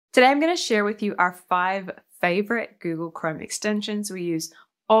Today I'm going to share with you our 5 favorite Google Chrome extensions we use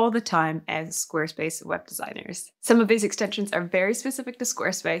all the time as Squarespace web designers. Some of these extensions are very specific to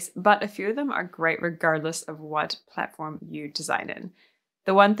Squarespace, but a few of them are great regardless of what platform you design in.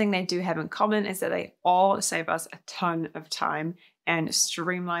 The one thing they do have in common is that they all save us a ton of time and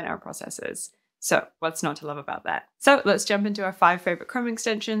streamline our processes. So what's not to love about that? So let's jump into our 5 favorite Chrome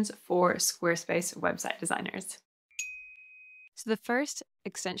extensions for Squarespace website designers. So the first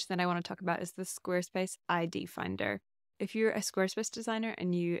extension that I want to talk about is the Squarespace ID Finder. If you're a Squarespace designer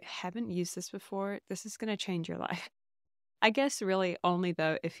and you haven't used this before, this is going to change your life. I guess really only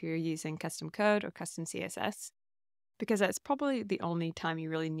though if you're using custom code or custom CSS, because that's probably the only time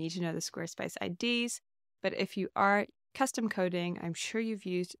you really need to know the Squarespace IDs. But if you are custom coding, I'm sure you've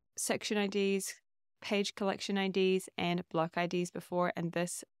used section IDs, page collection IDs, and block IDs before, and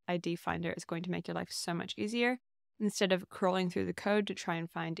this ID Finder is going to make your life so much easier. Instead of crawling through the code to try and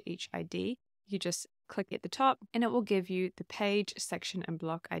find each ID, you just click at the top and it will give you the page, section, and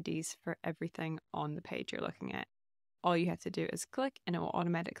block IDs for everything on the page you're looking at. All you have to do is click and it will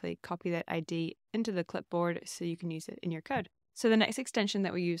automatically copy that ID into the clipboard so you can use it in your code. So the next extension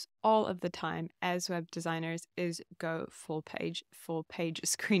that we use all of the time as web designers is GoFullPage, full page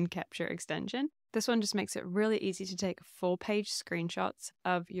screen capture extension. This one just makes it really easy to take full page screenshots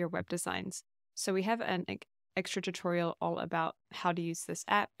of your web designs. So we have an extra tutorial all about how to use this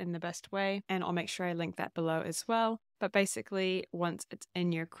app in the best way, and I'll make sure I link that below as well. But basically, once it's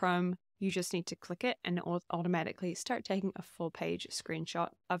in your Chrome, you just need to click it and it will automatically start taking a full page screenshot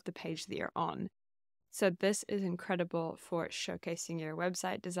of the page that you're on. So this is incredible for showcasing your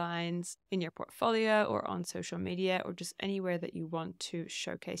website designs in your portfolio or on social media or just anywhere that you want to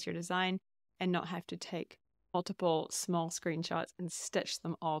showcase your design and not have to take multiple small screenshots and stitch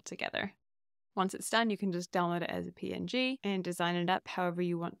them all together. Once it's done, you can just download it as a PNG and design it up however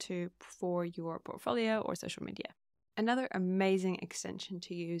you want to for your portfolio or social media. Another amazing extension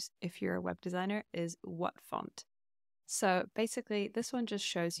to use if you're a web designer is WhatFont. So basically, this one just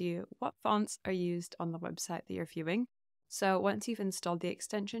shows you what fonts are used on the website that you're viewing. So once you've installed the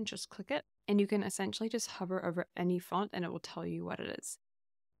extension, just click it and you can essentially just hover over any font and it will tell you what it is.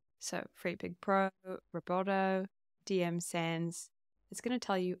 So Free Big Pro, Roboto, DM Sans, it's going to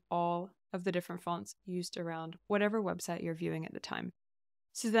tell you all of the different fonts used around whatever website you're viewing at the time.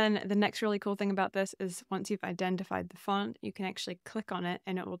 So then the next really cool thing about this is once you've identified the font, you can actually click on it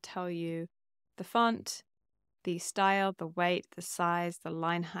and it will tell you the font, the style, the weight, the size, the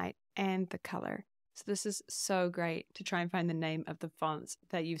line height, and the color. So this is so great to try and find the name of the fonts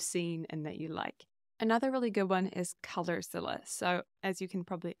that you've seen and that you like. Another really good one is ColorZilla. So as you can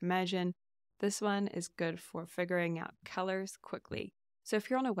probably imagine, this one is good for figuring out colors quickly. So if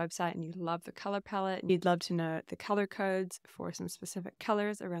you're on a website and you love the color palette, and you'd love to know the color codes for some specific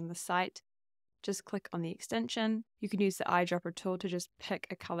colors around the site, just click on the extension. You can use the eyedropper tool to just pick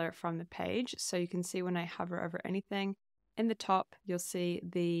a color from the page. So you can see when I hover over anything, in the top, you'll see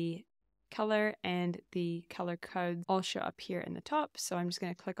the color and the color codes all show up here in the top. So I'm just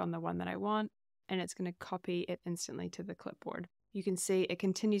going to click on the one that I want and it's going to copy it instantly to the clipboard. You can see it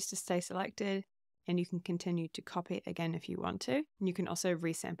continues to stay selected and you can continue to copy it again if you want to. And you can also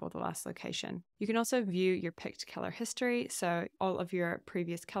resample the last location. You can also view your picked color history. So all of your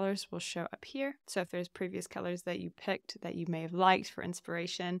previous colors will show up here. So if there's previous colors that you picked that you may have liked for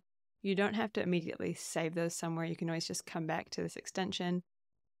inspiration, you don't have to immediately save those somewhere. You can always just come back to this extension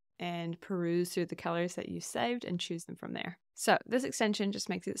and peruse through the colors that you saved and choose them from there. So this extension just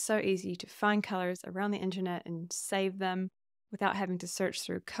makes it so easy to find colors around the internet and save them without having to search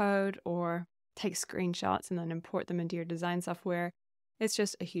through code or take screenshots and then import them into your design software. It's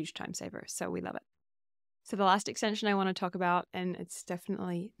just a huge time saver, so we love it. So the last extension I want to talk about, and it's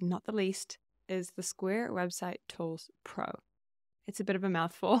definitely not the least, is the Square Website Tools Pro. It's a bit of a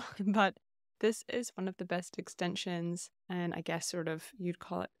mouthful, but this is one of the best extensions, and I guess sort of you'd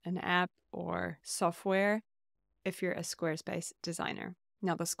call it an app or software if you're a Squarespace designer.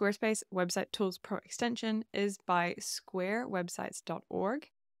 Now, the Squarespace Website Tools Pro extension is by squarewebsites.org.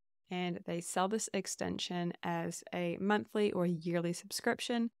 And they sell this extension as a monthly or yearly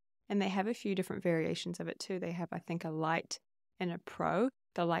subscription. And they have a few different variations of it too. They have, I think, a Lite and a Pro.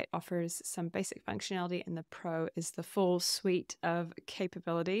 The Lite offers some basic functionality and the Pro is the full suite of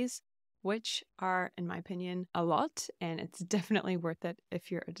capabilities, which are, in my opinion, a lot. And it's definitely worth it if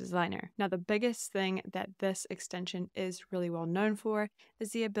you're a designer. Now, the biggest thing that this extension is really well known for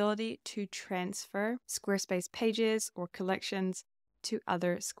is the ability to transfer Squarespace pages or collections to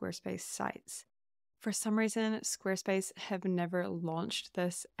other Squarespace sites. For some reason, Squarespace have never launched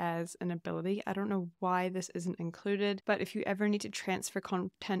this as an ability. I don't know why this isn't included, but if you ever need to transfer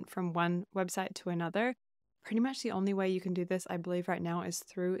content from one website to another, pretty much the only way you can do this, I believe right now, is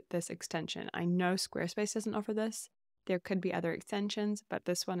through this extension. I know Squarespace doesn't offer this. There could be other extensions, but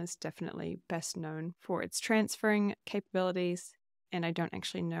this one is definitely best known for its transferring capabilities, and I don't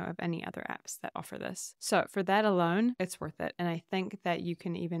actually know of any other apps that offer this. So for that alone, it's worth it. And I think that you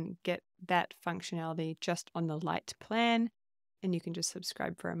can even get that functionality just on the Lite plan, and you can just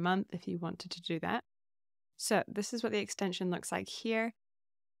subscribe for a month if you wanted to do that. So this is what the extension looks like here.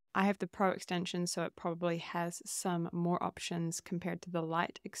 I have the Pro extension, so it probably has some more options compared to the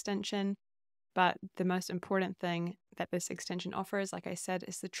Lite extension. But the most important thing that this extension offers, like I said,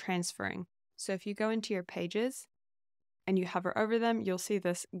 is the transferring. So if you go into your pages and you hover over them, you'll see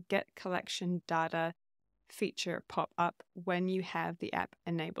this Get Collection Data feature pop up when you have the app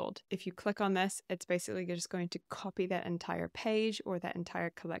enabled. If you click on this, it's basically just going to copy that entire page or that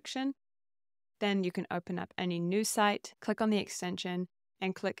entire collection. Then you can open up any new site, click on the extension,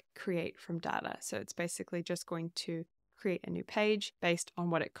 and click Create from Data. So it's basically just going to create a new page based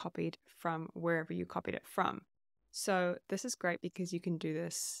on what it copied from wherever you copied it from. So this is great because you can do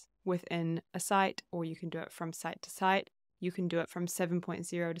this within a site, or you can do it from site to site. You can do it from 7.0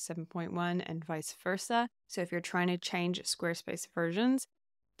 to 7.1 and vice versa. So if you're trying to change Squarespace versions,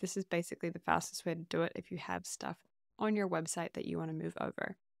 this is basically the fastest way to do it if you have stuff on your website that you want to move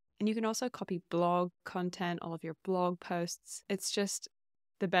over. And you can also copy blog content, all of your blog posts. It's just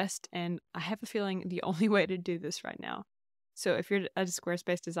the best, and I have a feeling the only way to do this right now. So if you're a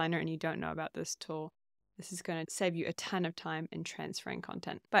Squarespace designer and you don't know about this tool, this is going to save you a ton of time in transferring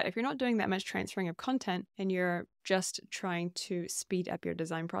content. But if you're not doing that much transferring of content and you're just trying to speed up your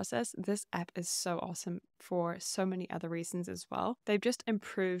design process, this app is so awesome for so many other reasons as well. They've just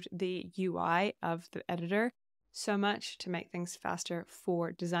improved the UI of the editor so much to make things faster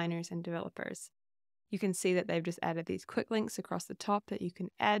for designers and developers. You can see that they've just added these quick links across the top that you can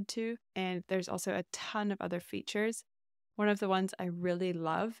add to, and there's also a ton of other features. One of the ones I really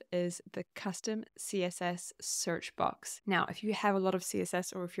love is the custom CSS search box. Now, if you have a lot of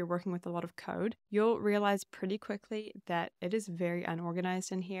CSS or if you're working with a lot of code, you'll realize pretty quickly that it is very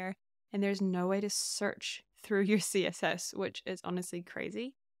unorganized in here, and there's no way to search through your CSS, which is honestly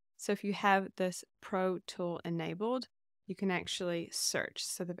crazy. So if you have this Pro tool enabled, you can actually search.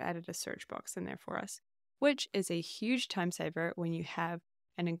 So they've added a search box in there for us, which is a huge time saver when you have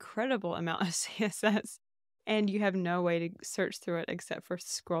an incredible amount of CSS and you have no way to search through it except for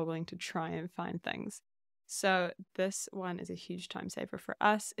scrolling to try and find things. So this one is a huge time saver for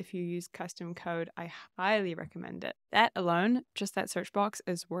us. If you use custom code, I highly recommend it. That alone, just that search box,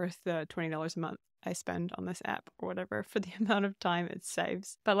 is worth the $20 a month I spend on this app or whatever for the amount of time it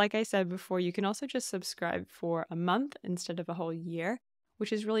saves. But like I said before, you can also just subscribe for a month instead of a whole year,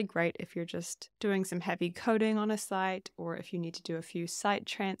 which is really great if you're just doing some heavy coding on a site, or if you need to do a few site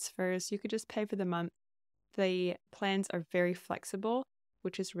transfers, you could just pay for the month. The plans are very flexible,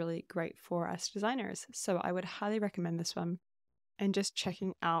 which is really great for us designers. So I would highly recommend this one, and just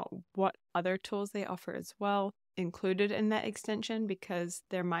checking out what other tools they offer as well included in that extension, because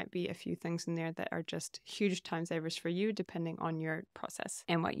there might be a few things in there that are just huge time savers for you depending on your process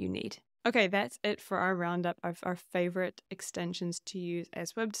and what you need. Okay, that's it for our roundup of our favorite extensions to use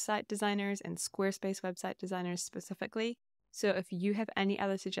as website designers and Squarespace website designers specifically. So if you have any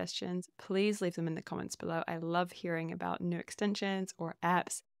other suggestions, please leave them in the comments below. I love hearing about new extensions or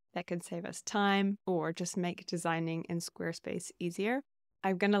apps that can save us time or just make designing in Squarespace easier.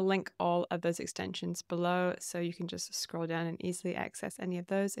 I'm going to link all of those extensions below, so you can just scroll down and easily access any of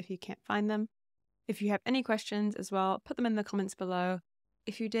those if you can't find them. If you have any questions as well, put them in the comments below.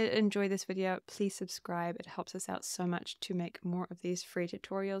 If you did enjoy this video, please subscribe. It helps us out so much to make more of these free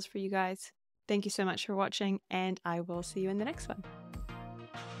tutorials for you guys. Thank you so much for watching, and I will see you in the next one.